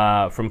differs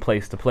from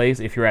place to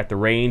place. If you're at the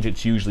range,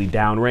 it's usually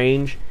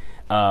downrange.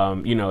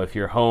 You know, if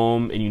you're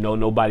home and you know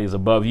nobody's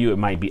above you, it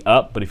might be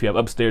up. But if you have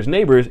upstairs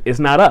neighbors, it's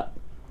not up.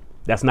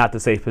 That's not the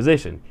safe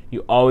position.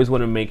 You always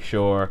want to make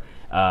sure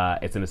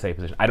it's in a safe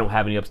position. I don't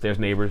have any upstairs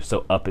neighbors,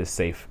 so up is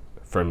safe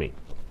for me.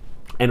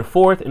 And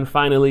 4th and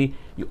finally,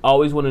 you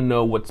always want to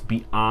know what's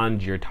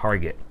beyond your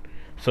target.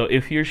 So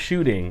if you're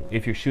shooting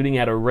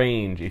at a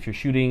range, if you're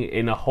shooting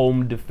in a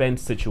home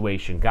defense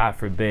situation, God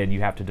forbid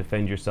you have to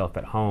defend yourself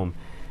at home,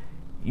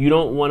 you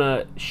don't want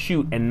to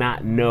shoot and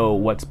not know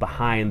what's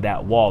behind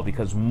that wall,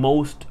 because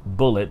most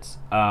bullets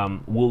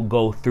will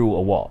go through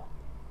a wall,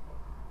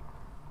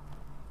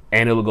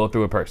 and it'll go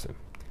through a person.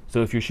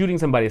 So if you're shooting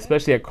somebody,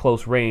 especially at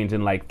close range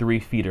in like 3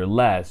 feet or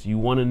less, you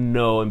want to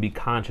know and be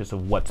conscious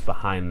of what's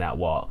behind that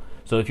wall.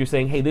 So if you're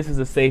saying, hey, this is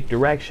a safe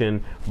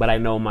direction, but I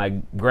know my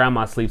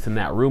grandma sleeps in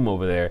that room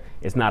over there,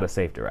 it's not a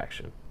safe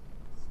direction.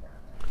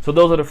 So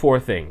those are the 4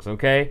 things,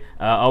 okay?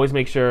 Always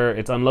make sure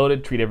it's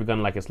unloaded. Treat every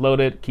gun like it's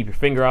loaded. Keep your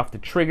finger off the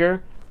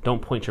trigger.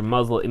 Don't point your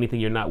muzzle at anything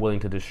you're not willing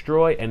to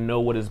destroy, and know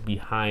what is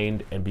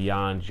behind and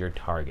beyond your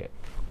target.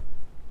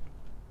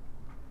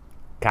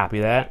 Copy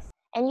that?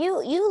 And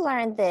you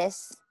learned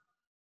this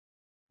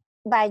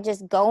by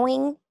just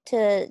going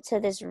to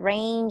this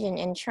range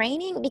and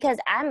training? Because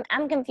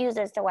I'm confused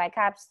as to why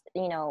cops,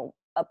 you know,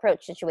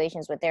 approach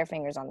situations with their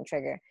fingers on the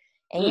trigger.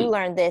 And you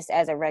learned this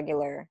as a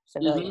regular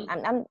civilian.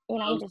 I'm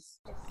just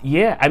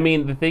yeah, I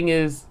mean, the thing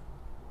is,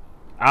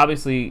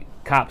 obviously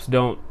cops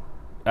don't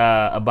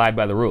abide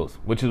by the rules,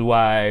 which is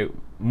why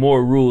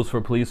more rules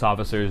for police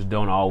officers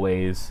don't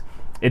always,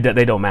 they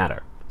don't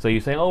matter. So you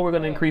say, oh, we're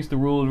going to increase the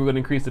rules, we're going to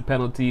increase the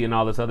penalty and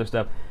all this other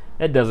stuff.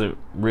 That doesn't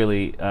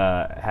really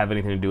have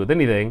anything to do with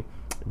anything,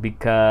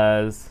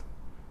 because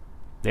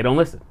they don't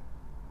listen.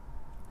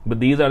 But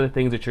these are the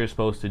things that you're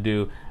supposed to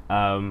do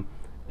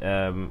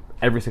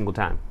every single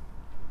time.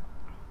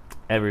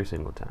 Every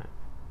single time.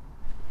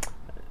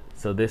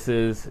 So this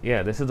is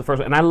the first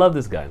one. And I love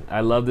this gun.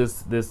 I love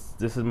this. This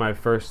is my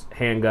first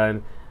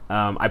handgun.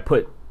 I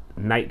put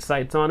night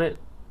sights on it.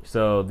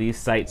 So these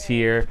sights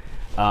here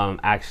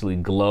actually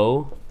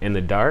glow in the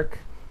dark,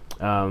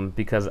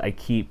 because I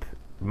keep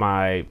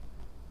my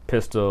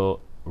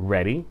pistol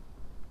ready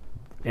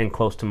and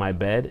close to my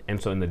bed,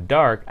 and so in the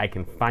dark I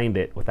can find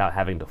it without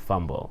having to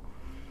fumble,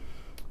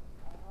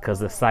 because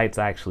the sights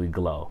actually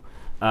glow.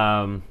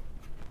 Well,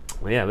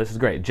 yeah, this is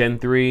great. Gen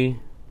 3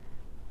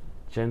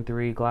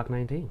 Glock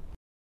 19.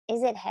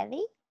 Is it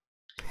heavy?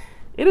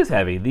 It is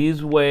heavy.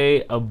 These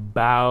weigh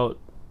about,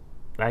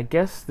 I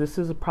guess this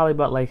is probably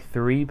about like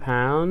 3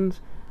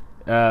 pounds,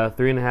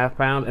 3.5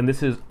 pounds, and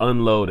this is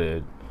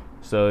unloaded.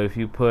 So if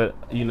you put,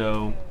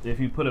 if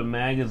you put a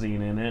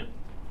magazine in it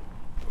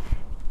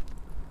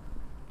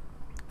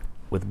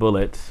with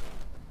bullets,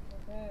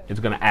 it's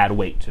gonna add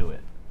weight to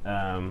it.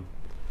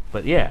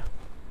 But yeah,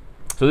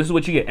 so this is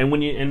what you get. And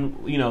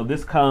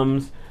this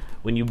comes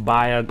when you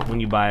buy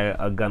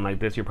a gun like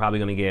this. You're probably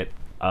gonna get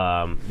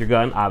your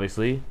gun,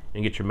 obviously,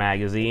 and get your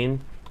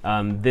magazine.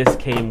 This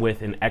came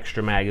with an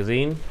extra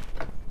magazine,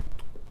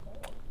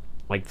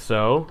 like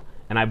so,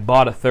 and I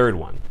bought a third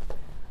one.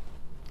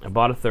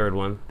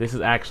 This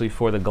is actually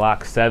for the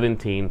Glock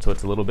 17, so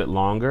it's a little bit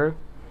longer.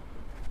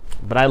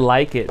 But I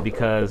like it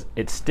because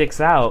it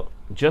sticks out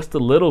just a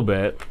little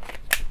bit,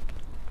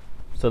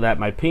 so that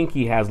my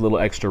pinky has a little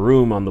extra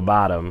room on the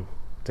bottom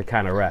to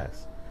kind of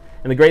rest.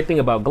 And the great thing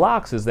about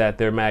Glocks is that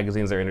their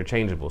magazines are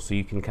interchangeable, so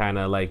you can kind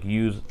of like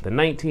use the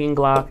 19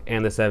 Glock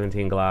and the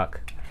 17 Glock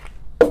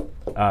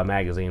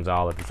magazines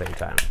all at the same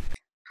time.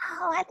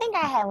 Oh, I think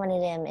I had one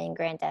of them in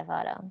Grand Theft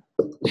Auto.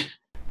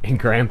 In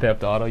Grand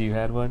Theft Auto, you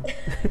had one?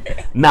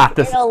 Not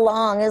the So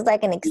long, it's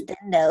like an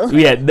extendo.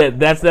 Yeah,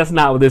 that's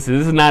not what this is.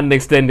 This is not an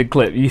extended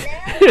clip.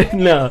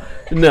 No.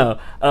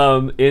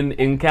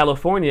 In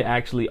California,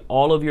 actually,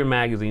 all of your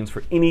magazines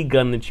for any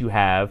gun that you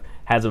have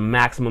has a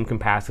maximum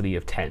capacity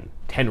of 10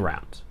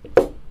 rounds.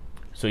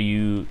 So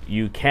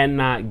you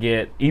cannot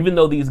get, even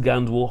though these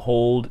guns will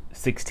hold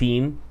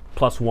 16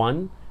 plus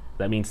 1,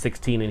 that means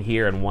 16 in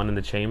here and 1 in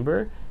the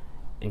chamber.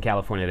 In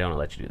California, they don't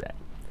let you do that.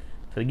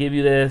 So they give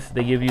you this.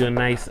 They give you a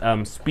nice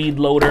speed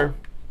loader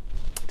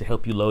to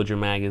help you load your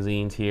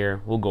magazines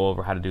here. We'll go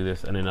over how to do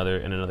this in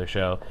another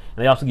show.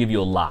 And they also give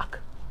you a lock,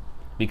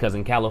 because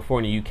in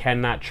California you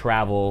cannot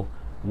travel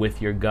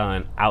with your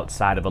gun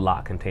outside of a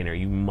locked container.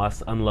 You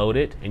must unload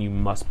it and you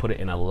must put it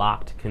in a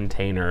locked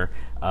container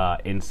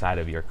inside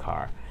of your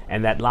car.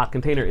 And that locked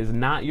container is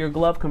not your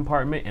glove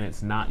compartment and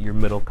it's not your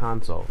middle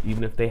console.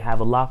 Even if they have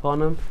a lock on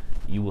them,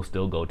 you will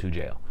still go to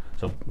jail.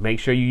 So make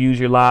sure you use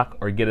your lock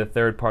or get a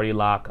third-party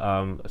lock,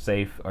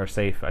 safe, I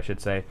should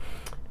say.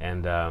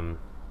 And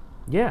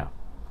yeah,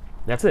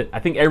 that's it. I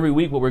think every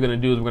week what we're going to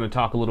do is we're going to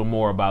talk a little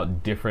more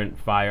about different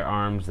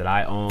firearms that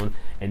I own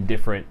and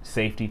different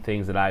safety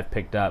things that I've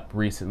picked up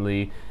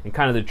recently and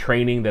kind of the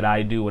training that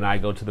I do when I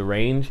go to the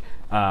range.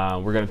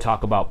 We're going to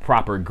talk about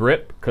proper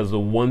grip, because the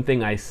one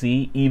thing I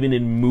see, even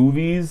in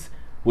movies,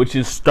 which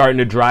is starting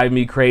to drive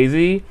me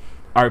crazy,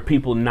 are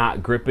people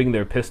not gripping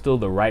their pistol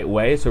the right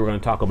way. So we're going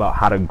to talk about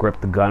how to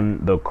grip the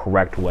gun the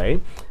correct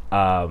way.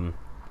 We're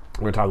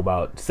going to talk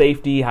about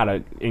safety, how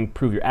to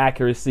improve your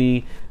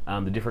accuracy,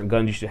 the different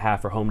guns you should have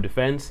for home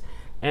defense,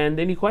 and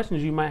any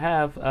questions you might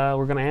have,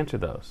 we're going to answer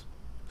those.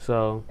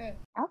 So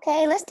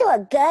Okay, let's do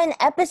a gun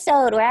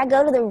episode where I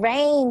go to the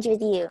range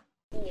with you.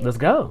 let's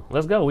go.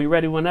 We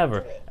ready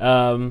whenever.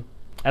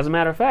 As a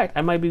matter of fact,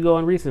 I might be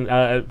going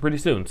pretty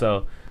soon.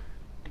 So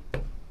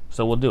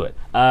we'll do it.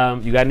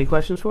 You got any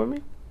questions for me?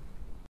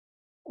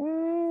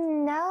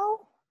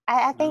 No.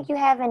 I think you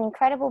have an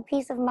incredible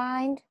peace of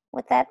mind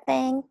with that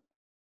thing.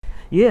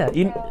 Yeah,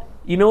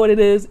 you know what it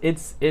is?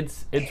 It's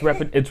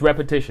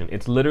repetition.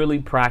 It's literally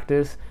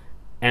practice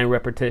and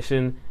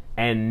repetition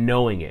and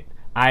knowing it.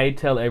 I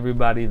tell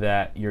everybody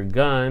that your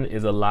gun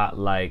is a lot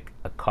like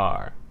a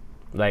car.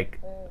 Like,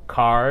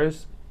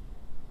 cars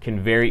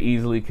can very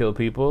easily kill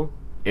people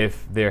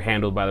if they're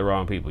handled by the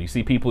wrong people. You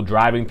see people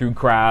driving through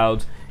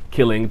crowds,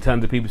 killing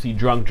tons of people. You see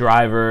drunk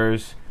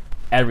drivers,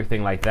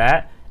 everything like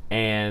that.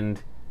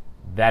 And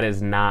that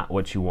is not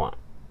what you want.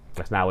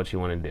 That's not what you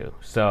want to do.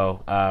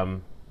 So,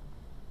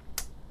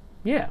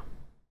 yeah.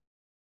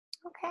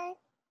 Okay.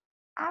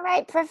 All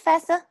right,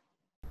 Professor.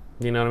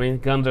 You know what I mean?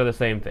 Guns are the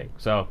same thing.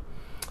 So,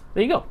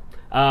 there you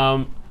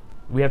go.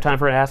 We have time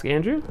for Ask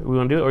Andrew? We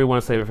want to do it, or we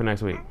want to save it for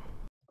next week?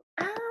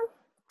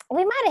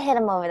 We might have hit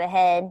him over the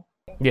head.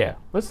 Yeah,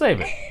 let's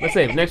save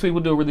it. Next week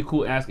we'll do a really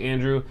cool Ask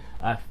Andrew.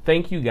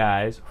 Thank you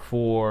guys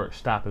for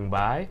stopping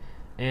by.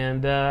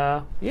 And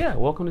yeah,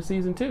 welcome to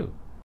season 2.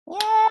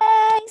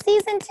 Yay,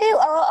 season 2.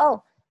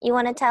 Oh, you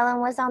want to tell him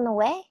what's on the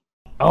way?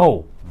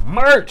 Oh,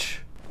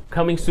 merch!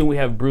 Coming soon, we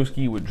have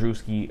Brewski with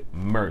Drewski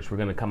merch. We're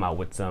going to come out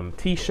with some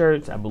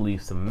t-shirts, I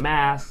believe some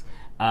masks.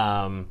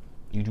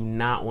 You do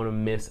not want to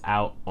miss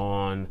out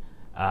on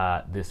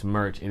this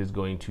merch. It is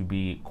going to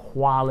be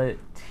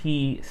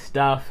quality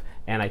stuff,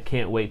 and I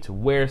can't wait to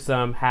wear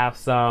some, have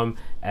some,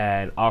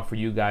 and offer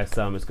you guys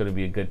some. It's going to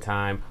be a good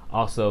time.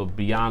 Also,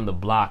 Beyond the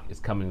Block is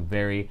coming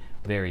very,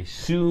 very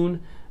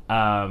soon.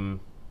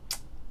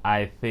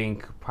 I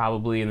think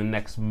probably in the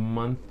next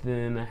month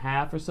and a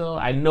half or so.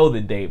 I know the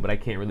date, but I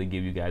can't really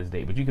give you guys the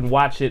date. But you can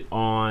watch it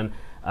on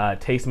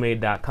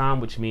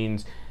tastemade.com, which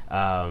means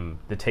the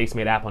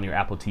Tastemade app on your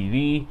Apple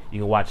TV. You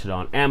can watch it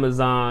on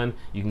Amazon.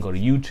 You can go to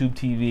YouTube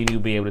TV and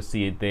you'll be able to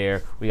see it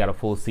there. We got a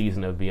full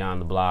season of Beyond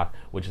the Block,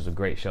 which is a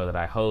great show that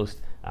I host,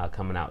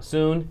 coming out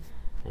soon.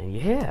 And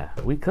yeah,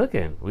 we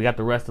cooking. We got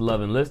the rest of Love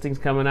and Listings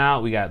coming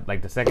out. We got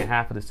like the second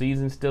half of the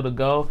season still to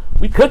go.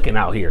 We cooking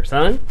out here,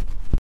 son.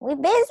 We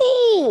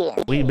busy.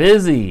 We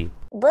busy.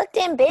 Booked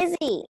and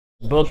busy.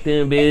 Booked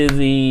and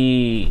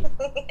busy.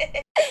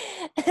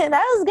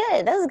 That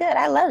was good.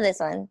 I love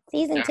this one.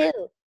 Season 2.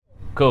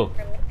 Cool.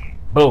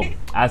 Boom.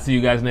 I'll see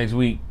you guys next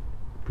week.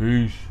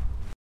 Peace.